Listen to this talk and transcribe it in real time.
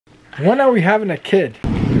When are we having a kid?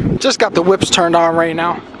 Just got the whips turned on right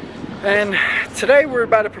now. And today we're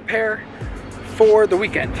about to prepare for the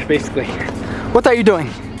weekend, basically. What are you doing?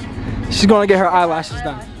 She's gonna get her eyelashes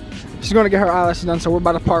done. She's gonna get her eyelashes done, so we're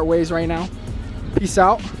about to part ways right now. Peace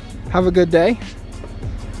out. Have a good day.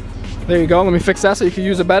 There you go. Let me fix that so you can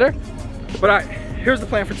use it better. But all right, here's the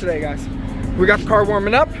plan for today, guys. We got the car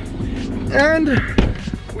warming up, and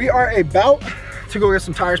we are about to go get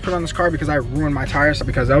some tires put on this car because I ruined my tires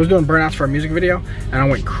because I was doing burnouts for a music video and I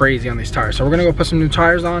went crazy on these tires. So we're gonna go put some new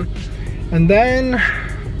tires on, and then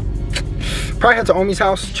probably head to Omi's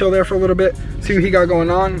house, chill there for a little bit, see what he got going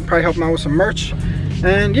on, probably help him out with some merch.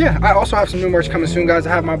 And yeah, I also have some new merch coming soon, guys. I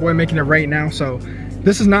have my boy making it right now, so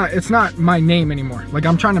this is not, it's not my name anymore. Like,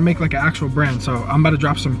 I'm trying to make like an actual brand, so I'm about to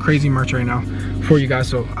drop some crazy merch right now for you guys.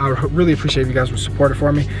 So I would really appreciate if you guys would support it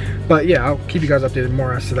for me. But yeah, I'll keep you guys updated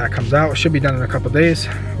more as to that comes out. It should be done in a couple days.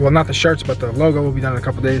 Well, not the shirts, but the logo will be done in a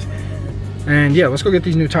couple days. And yeah, let's go get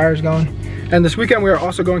these new tires going. And this weekend we are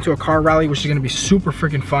also going to a car rally, which is gonna be super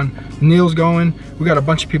freaking fun. Neil's going, we got a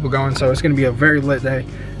bunch of people going, so it's gonna be a very lit day.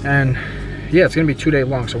 And yeah, it's gonna be 2 day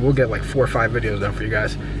long, so we'll get like 4 or 5 videos done for you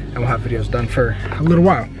guys, and we'll have videos done for a little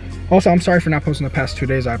while. Also, I'm sorry for not posting the past 2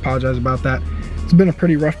 days. I apologize about that. It's been a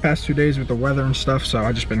pretty rough past 2 days with the weather and stuff, so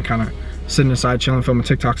I've just been kind of sitting inside, chilling, filming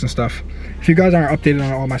TikToks and stuff. If you guys aren't updated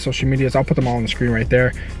on all my social medias, I'll put them all on the screen right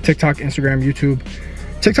there. TikTok, Instagram, YouTube.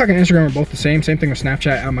 TikTok and Instagram are both the same. Same thing with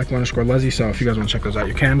Snapchat at Michael_Luzzi. So if you guys want to check those out,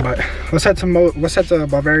 you can. But let's head to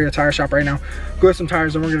Bavaria tire shop right now. Go get some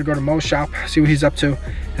tires, then we're gonna go to Mo's shop, see what he's up to,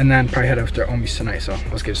 and then probably head over to Omi's tonight. So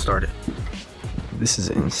let's get started. This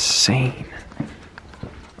is insane.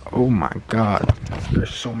 Oh my God.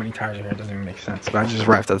 There's so many tires in here, it doesn't even make sense. But I just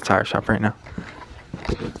arrived at the tire shop right now.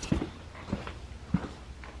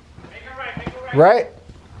 Right?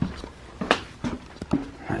 All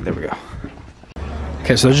right, there we go.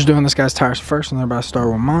 Okay, so they're just doing this guy's tires first, and they're about to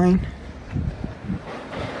start with mine.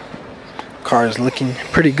 Car is looking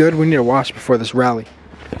pretty good. We need to wash before this rally.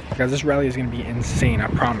 Guys, this rally is going to be insane, I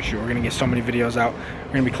promise you. We're going to get so many videos out.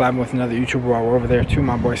 We're going to be collabing with another YouTuber while we're over there too,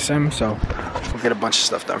 my boy Sim. So we'll get a bunch of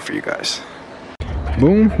stuff done for you guys.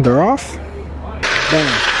 Boom, they're off. Bam,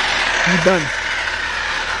 I'm done.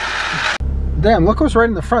 Damn, look what's right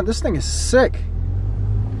in the front. This thing is sick.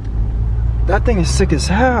 That thing is sick as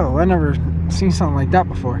hell. I never seen something like that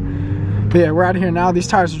before. But yeah, we're out of here now. These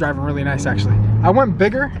tires are driving really nice, actually. I went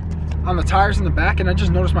bigger on the tires in the back, and I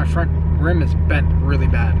just noticed my front rim is bent really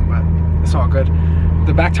bad, but it's all good.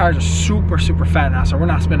 The back tires are super fat now, so we're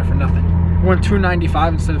not spinning for nothing. We went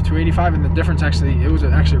 295 instead of 285, and the difference actually, it was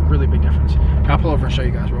actually a really big difference. I'll pull over and show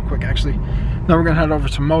you guys real quick, actually. Then we're gonna head over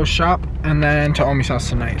to Mo's shop and then to Omi's house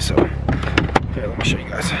tonight. So here, let me show you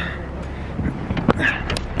guys.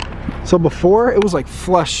 So before it was like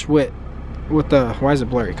flush with the, why is it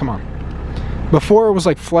blurry? Come on. Before it was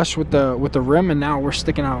like flush with the rim, and now we're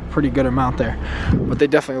sticking out a pretty good amount there. But they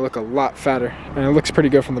definitely look a lot fatter, and it looks pretty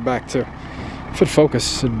good from the back too. If it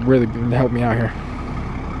focus, it'd really help me out here.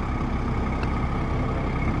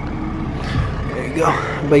 There you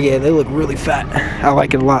go. But yeah, they look really fat. I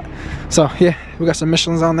like it a lot. So yeah, we got some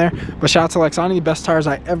Michelins on there. But shout out to Lexani, the best tires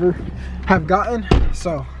I ever have gotten.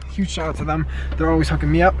 So huge shout out to them. They're always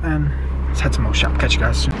hooking me up, and let's head to Mo's shop. Catch you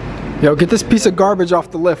guys soon. Yo, get this piece of garbage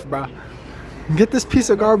off the lift, bro. Get this piece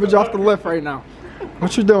of garbage off the lift right now.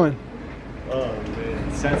 What you doing? Oh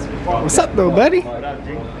man, sensitive. What's up though, buddy? No,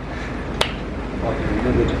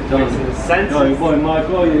 boy,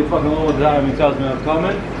 Michael, you fucking all the time he tells me I'm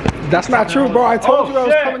coming. That's not true, bro. I told you I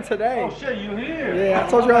was coming today. Oh shit, you here? Yeah, I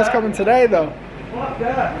told you I was coming today though. Fuck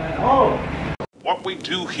that, man. Oh. What we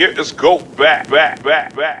do here is go back.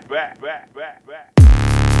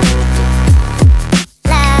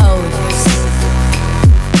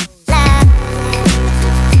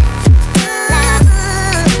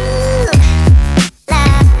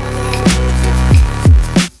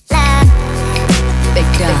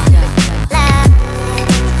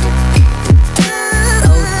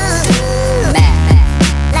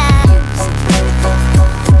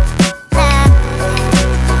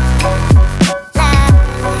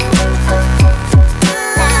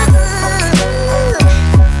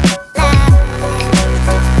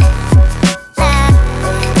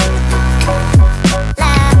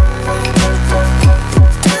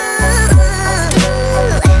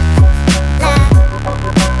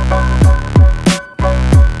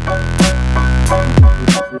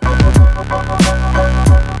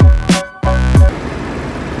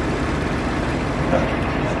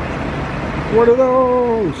 What are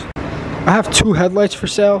those? I have 2 headlights for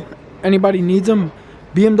sale. Anybody needs them,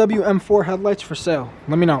 BMW M4 headlights for sale.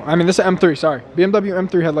 Let me know. I mean, this is M3, sorry. BMW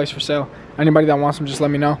M3 headlights for sale. Anybody that wants them, just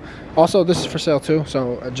let me know. Also, this is for sale too,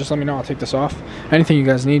 so just let me know. I'll take this off. Anything you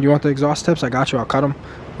guys need. You want the exhaust tips? I got you. I'll cut them.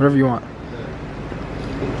 Whatever you want.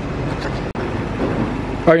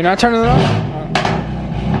 Oh, you're not turning it on?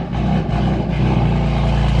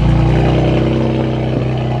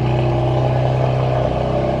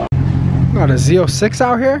 Got a Z06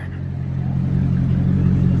 out here?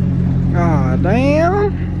 God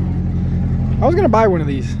damn. I was gonna buy one of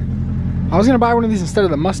these. I was gonna buy one of these instead of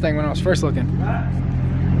the Mustang when I was first looking.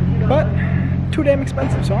 But too damn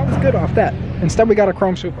expensive, so I was good off that. Instead we got a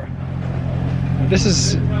Chrome Supra. This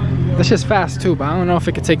is fast too, but I don't know if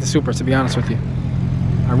it could take the Supra, to be honest with you.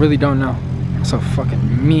 I really don't know. It's a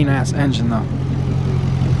fucking mean ass engine though.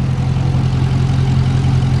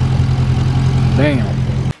 Damn.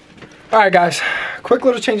 Alright guys, quick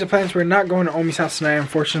little change of plans. We're not going to Omi's house tonight,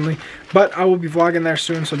 unfortunately, but I will be vlogging there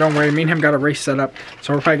soon, so don't worry. Me and him got a race set up,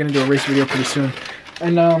 so we're probably going to do a race video pretty soon.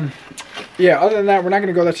 And yeah, other than that, we're not going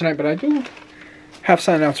to go there tonight, but I do have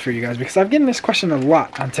something else for you guys, because I've getting this question a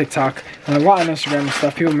lot on TikTok and a lot on Instagram and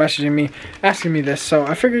stuff. People messaging me, asking me this, so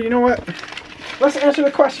I figured, you know what? Let's answer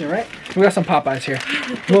the question, right? We got some Popeyes here.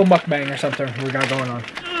 A little mukbang or something we got going on.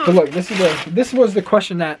 But look, this was the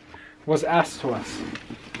question that was asked to us.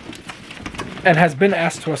 And has been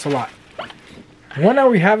asked to us a lot. When are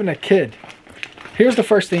we having a kid? Here's the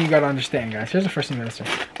first thing you gotta understand, guys. Here's the first thing you gotta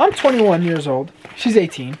understand. I'm 21 years old. She's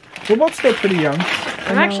 18. We're both still pretty young.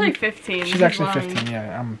 I'm actually 15. She's actually 15,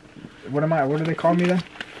 yeah. What am I? What do they call me then?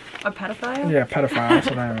 A pedophile? Yeah, pedophile. That's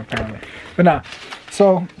what I am apparently. But nah.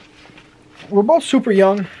 So, we're both super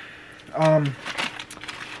young. And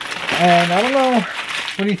I don't know.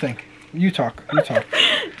 What do you think? You talk. You talk.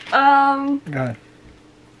 Go ahead.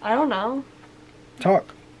 I don't know.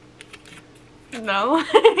 Talk. No.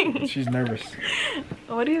 She's nervous.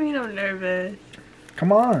 What do you mean I'm nervous?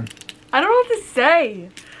 Come on. I don't know what to say.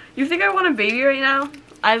 You think I want a baby right now?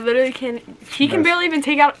 I literally can't. He can barely even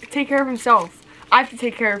take care of himself. I have to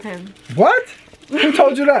take care of him. What? Who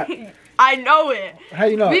told you that? I know it. How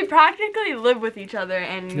you know? We practically live with each other,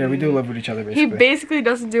 and yeah, we do live with each other basically. He basically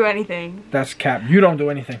doesn't do anything. That's cap. You don't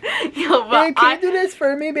do anything. Yo, babe, can you do this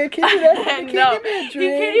for me, babe? Can you do that for me? No, Give me a he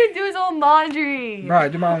drink? can't even do his own laundry. Bro, I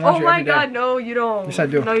do my own laundry Oh my every day. god, no, you don't. Yes, I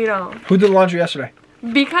do. No, you don't. Who did the laundry yesterday?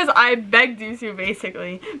 Because I begged you to,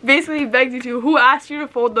 basically. Basically begged you to. Who asked you to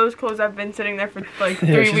fold those clothes? I've been sitting there for like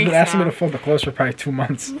 3 weeks she's been asking me to fold the clothes for probably 2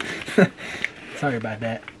 months. Sorry about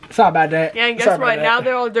that. Sorry about that. Yeah, and guess what? Now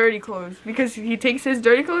they're all dirty clothes. Because he takes his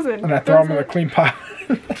dirty clothes and I throw them in a clean pot.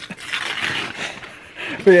 But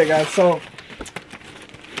yeah, guys, so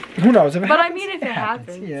who knows? If it but happens, I mean, if it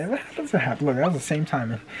happens. Yeah, if it happens, it happens. Look, that was the same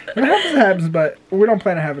timing. If it happens, it happens, but we don't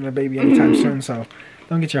plan on having a baby anytime soon, so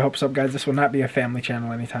don't get your hopes up, guys. This will not be a family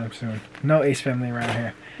channel anytime soon. No Ace family around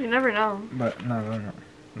here. You never know. But no.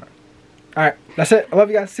 Alright, that's it. I love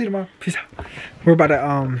you guys. See you tomorrow. Peace out. We're about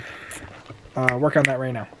to work on that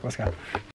right now. Let's go.